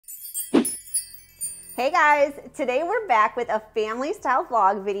Hey guys, today we're back with a family style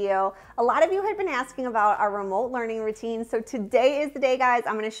vlog video. A lot of you had been asking about our remote learning routine, so today is the day, guys.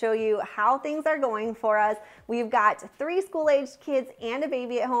 I'm going to show you how things are going for us. We've got 3 school-aged kids and a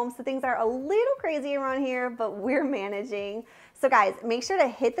baby at home, so things are a little crazy around here, but we're managing. So guys, make sure to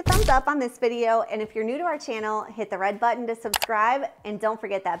hit the thumbs up on this video, and if you're new to our channel, hit the red button to subscribe, and don't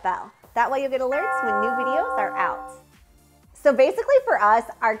forget that bell. That way you'll get alerts when new videos are out. So basically for us,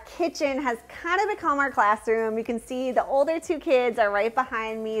 our kitchen has kind of become our classroom. You can see the older 2 kids are right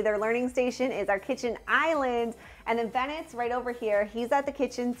behind me. Their learning station is our kitchen island. And then Bennett's right over here. He's at the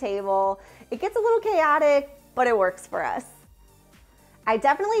kitchen table. It gets a little chaotic, but it works for us. I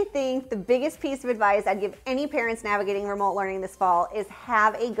definitely think the biggest piece of advice I'd give any parents navigating remote learning this fall is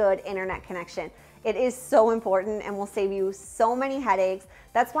have a good internet connection. It is so important and will save you so many headaches.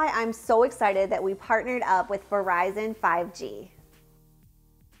 That's why I'm so excited that we partnered up with Verizon 5G.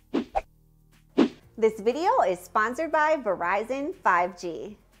 This video is sponsored by Verizon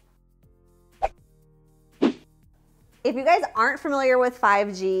 5G. If you guys aren't familiar with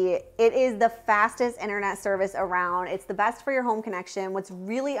 5G, it is the fastest internet service around. It's the best for your home connection. What's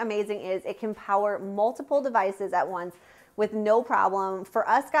really amazing is it can power multiple devices at once with no problem. For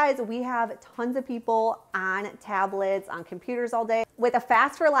us guys, we have tons of people on tablets, on computers all day. With a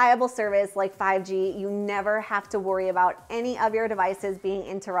fast, reliable service like 5G, you never have to worry about any of your devices being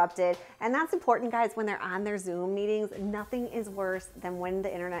interrupted. And that's important, guys, when they're on their Zoom meetings. Nothing is worse than when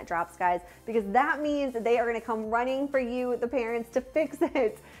the internet drops, guys, because that means they are gonna come running for you, the parents, to fix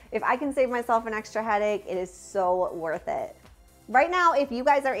it. If I can save myself an extra headache, it is so worth it. Right now, if you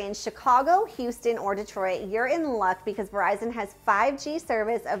guys are in Chicago, Houston, or Detroit, you're in luck because Verizon has 5G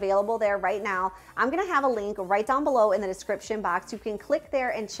service available there right now. I'm gonna have a link right down below in the description box. You can click there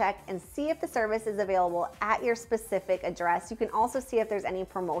and check and see if the service is available at your specific address. You can also see if there's any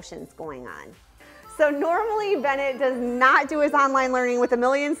promotions going on. So normally Bennett does not do his online learning with a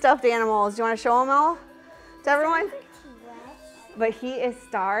million stuffed animals. Do you wanna show them all to everyone? But he is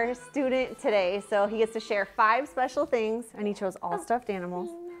star student today, so he gets to share 5 special things, and he chose all stuffed animals.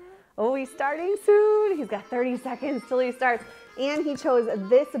 Oh, he's starting soon. He's got 30 seconds till he starts. And he chose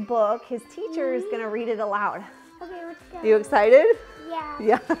this book. His teacher is gonna read it aloud. Okay, let's go. You excited? Yeah.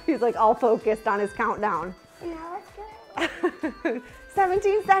 Yeah, he's like all focused on his countdown. Now let's go.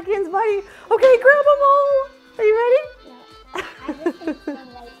 17 seconds, buddy. Okay, grab them all. Are you ready? No, I just think so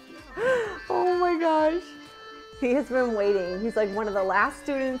late. Oh my gosh. He has been waiting. He's like one of the last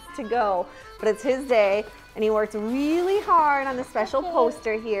students to go, but it's his day, and he worked really hard on the special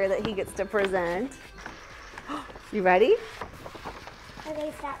poster here that he gets to present. You ready?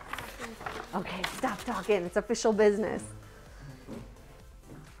 Okay, stop talking. Okay, stop talking. It's official business.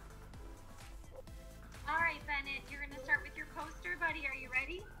 All right, Bennett, you're going to start with your poster, buddy. Are you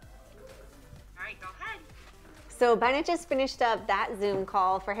ready? All right, go ahead. So Bennett just finished up that Zoom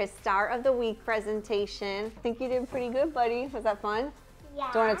call for his Start of the Week presentation. I think you did pretty good, buddy. Was that fun?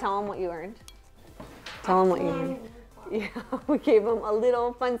 Yeah. Do you want to tell him what you earned? Tell him what you earned. Yeah, we gave him a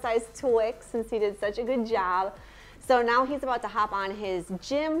little fun-sized Twix since he did such a good job. So now he's about to hop on his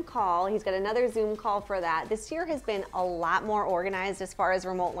gym call. He's got another Zoom call for that. This year has been a lot more organized as far as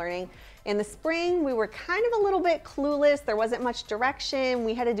remote learning. In the spring, we were kind of a little bit clueless. There wasn't much direction.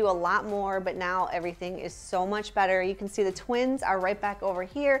 We had to do a lot more, but now everything is so much better. You can see the twins are right back over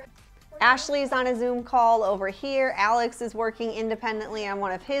here. Ashley's on a Zoom call over here. Alex is working independently on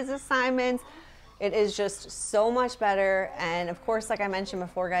one of his assignments. It is just so much better. And of course, like I mentioned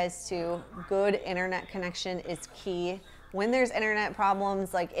before, guys, too, good internet connection is key. When there's internet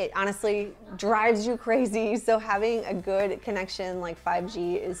problems, like it honestly drives you crazy. So having a good connection like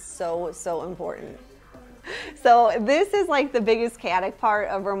 5G is so, so important. So this is like the biggest chaotic part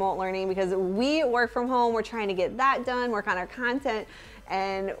of remote learning because we work from home. We're trying to get that done, work on our content,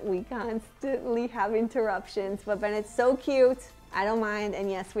 and we constantly have interruptions. But Ben, it's so cute. I don't mind. And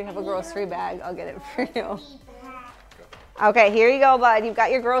yes, we have a grocery bag. I'll get it for you. Okay, here you go, bud. You've got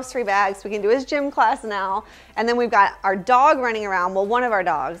your grocery bag, so we can do his gym class now. And then we've got our dog running around. Well, one of our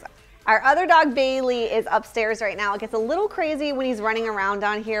dogs. Our other dog, Bailey, is upstairs right now. It gets a little crazy when he's running around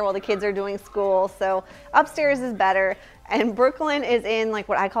down here while the kids are doing school. So upstairs is better. And Brooklyn is in like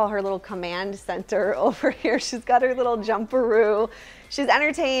what I call her little command center over here. She's got her little jumperoo. She's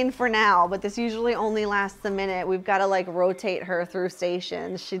entertained for now, but this usually only lasts a minute. We've got to like rotate her through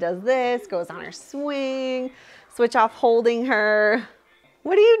stations. She does this, goes on her swing, switch off holding her.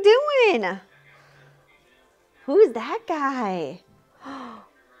 What are you doing? Who's that guy?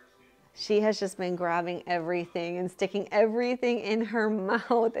 She has just been grabbing everything and sticking everything in her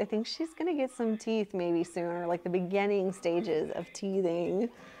mouth. I think she's gonna get some teeth maybe soon, or like the beginning stages of teething.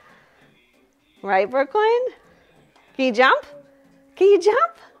 Right, Brooklyn? Can you jump? Can you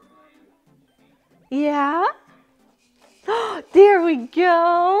jump? Yeah. There we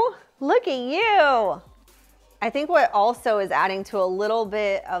go. Look at you. I think what also is adding to a little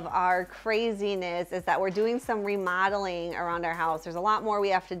bit of our craziness is that we're doing some remodeling around our house. There's a lot more we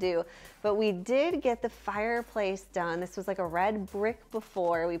have to do, but we did get the fireplace done. This was like a red brick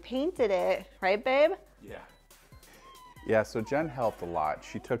before. We painted it, right, babe? Yeah. Yeah, so Jen helped a lot.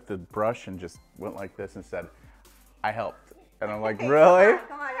 She took the brush and just went like this and said, I helped. And I'm like, really?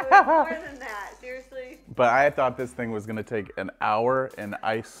 Come on, it was more than that, seriously. But I thought this thing was gonna take an hour, and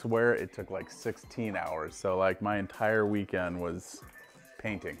I swear it took like 16 hours. So like my entire weekend was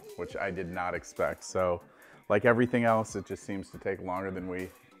painting, which I did not expect. So like everything else, it just seems to take longer than we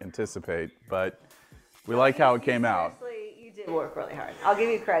anticipate, but we like how it came out. Seriously, you did work really hard. I'll give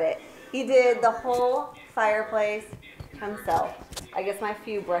you credit. He did the whole fireplace himself. I guess my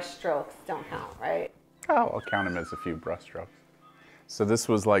few brush strokes don't count, right? Oh, I'll count them as a few brush strokes. So this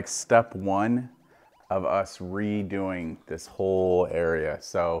was like step one of us redoing this whole area.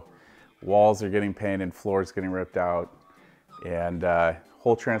 So walls are getting painted, floors getting ripped out, and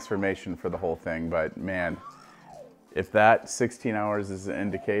whole transformation for the whole thing. But man, if that 16 hours is an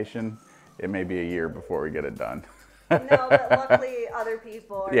indication, it may be a year before we get it done. No, but luckily other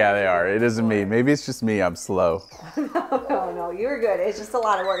people are. Yeah, they are. It isn't me. Maybe it's just me. I'm slow. No, you're good. It's just a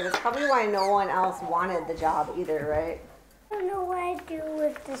lot of work. That's probably why no one else wanted the job either, right? I don't know what to do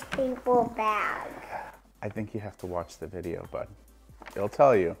with this paper bag. I think you have to watch the video, bud. It'll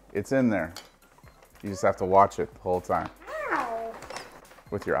tell you. It's in there. You just have to watch it the whole time. Ow.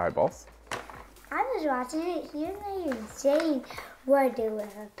 With your eyeballs. I was watching it. You're not even saying what to do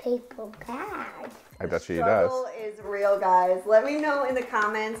with a paper bag. I bet you he does. Struggle is real, guys. Let me know in the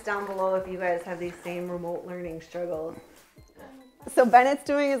comments down below if you guys have these same remote learning struggles. So Bennett's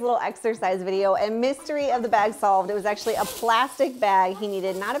doing his little exercise video, and mystery of the bag solved. It was actually a plastic bag he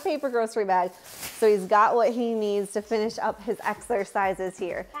needed, not a paper grocery bag. So he's got what he needs to finish up his exercises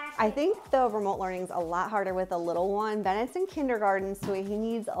here. I think the remote learning's a lot harder with a little one. Bennett's in kindergarten, so he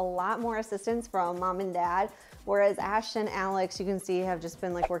needs a lot more assistance from mom and dad. Whereas Ash and Alex, you can see, have just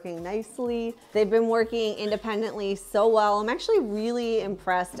been like working nicely. They've been working independently so well. I'm actually really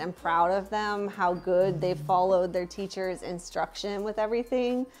impressed and proud of them, how good they've followed their teacher's instruction with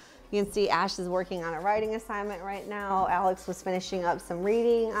everything. You can see Ash is working on a writing assignment right now. Alex was finishing up some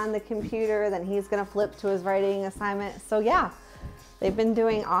reading on the computer, then he's gonna flip to his writing assignment. So yeah, they've been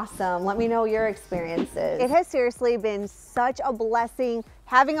doing awesome. Let me know your experiences. It has seriously been such a blessing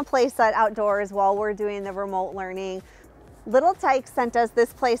having a play set outdoors while we're doing the remote learning. Little Tikes sent us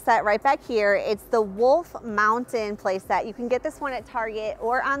this play set right back here. It's the Wolf Mountain play set. You can get this one at Target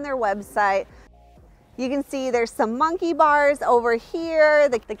or on their website. You can see there's some monkey bars over here.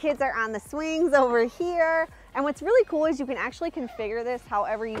 The kids are on the swings over here. And what's really cool is you can actually configure this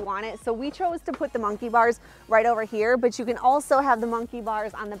however you want it. So we chose to put the monkey bars right over here, but you can also have the monkey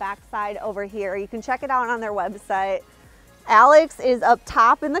bars on the back side over here. You can check it out on their website. Alex is up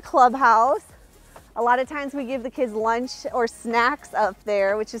top in the clubhouse. A lot of times we give the kids lunch or snacks up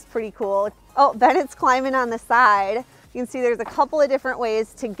there, which is pretty cool. Oh, Bennett's climbing on the side. You can see there's a couple of different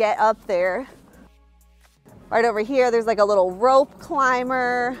ways to get up there. Right over here, there's like a little rope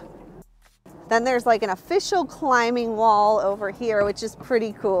climber. Then there's like an official climbing wall over here, which is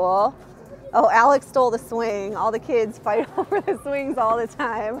pretty cool. Oh, Alex stole the swing. All the kids fight over the swings all the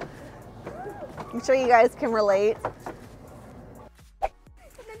time. I'm sure you guys can relate.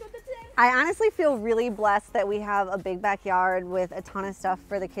 I honestly feel really blessed that we have a big backyard with a ton of stuff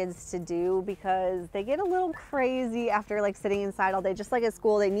for the kids to do, because they get a little crazy after like sitting inside all day. Just like at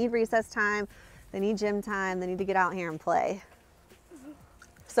school, they need recess time, they need gym time, they need to get out here and play.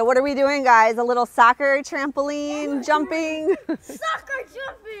 So what are we doing, guys? A little soccer trampoline jumping? Soccer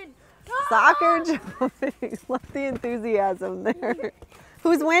jumping! Soccer jumping. Love the enthusiasm there.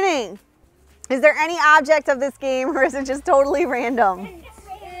 Who's winning? Is there any object of this game, or is it just totally random?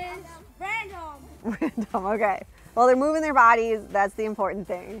 Random, okay. Well, they're moving their bodies. That's the important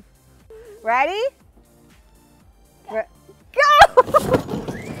thing. Ready? Go!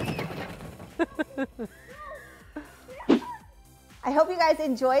 I hope you guys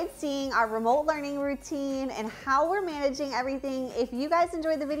enjoyed seeing our remote learning routine and how we're managing everything. If you guys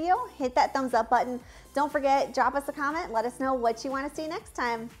enjoyed the video, hit that thumbs up button. Don't forget, drop us a comment. Let us know what you want to see next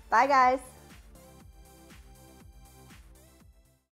time. Bye, guys.